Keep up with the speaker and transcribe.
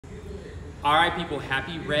All right, people,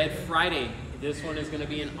 happy Red Friday. This one is going to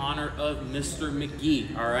be in honor of Mr.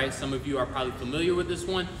 McGhee. All right, some of you are probably familiar with this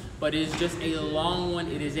one, but it is just a long one.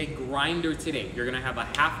 It is a grinder today. You're going to have a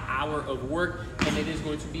half hour of work, and it is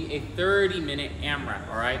going to be a 30-minute AMRAP.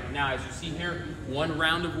 All right, now as you see here, one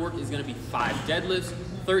round of work is going to be 5 deadlifts,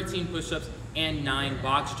 13 push-ups, and 9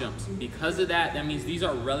 box jumps. Because of that, that means these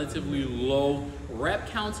are relatively low rep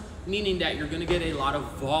counts, meaning that you're gonna get a lot of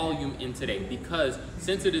volume in today, because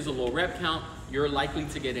since it is a low rep count, you're likely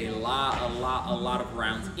to get a lot of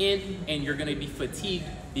rounds in, and you're gonna be fatigued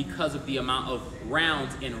because of the amount of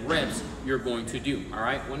rounds and reps you're going to do. All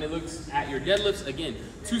right, when it looks at your deadlifts, again,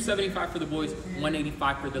 275 for the boys,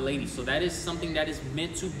 185 for the ladies. So that is something that is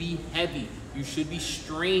meant to be heavy. You should be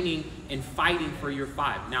straining and fighting for your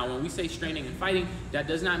 5. Now, when we say straining and fighting, that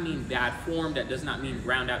does not mean bad form. That does not mean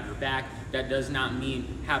round out your back. That does not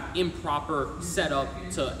mean have improper setup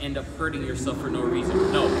to end up hurting yourself for no reason.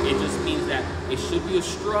 No, it just means that it should be a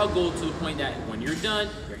struggle to the point that when you're done,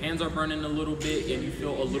 your hands are burning a little bit and you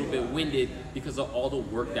feel a little bit winded because of all the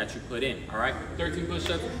work that you put in. All right, 13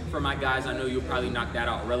 push-ups for my guys. I know you'll probably knock that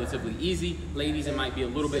out relatively easy. Ladies, it might be a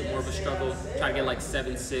little bit more of a struggle. Try to get like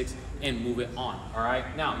 7, 6 and move it on. All right,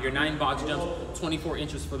 now your 9 box jumps, 24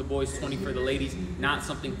 inches for the boys, 20 for the ladies. Not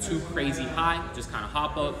something too crazy high, just kind of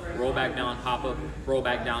hop up, roll back down, hop up, roll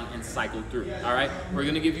back down, and cycle through. All right, we're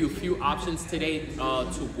gonna give you a few options today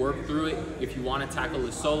to work through it. If you want to tackle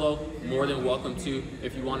it solo, more than welcome to.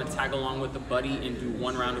 If you want to tag along with a buddy and do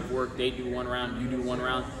 1 round of work, they do 1 round, you do 1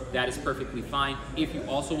 round, that is perfectly fine. If you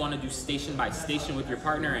also want to do station by station with your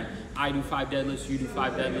partner, and I do 5 deadlifts, you do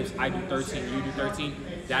 5 deadlifts, I do 13, you do 13,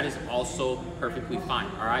 that is also perfectly fine.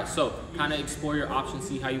 All right, so kind of explore your options,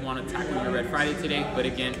 see how you want to tackle your Red Friday today. But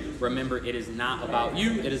again, remember, it is not about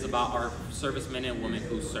you, it is about our servicemen and women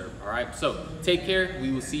who serve. All right, so take care.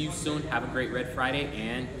 We will see you soon. Have a great Red Friday,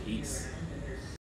 and peace.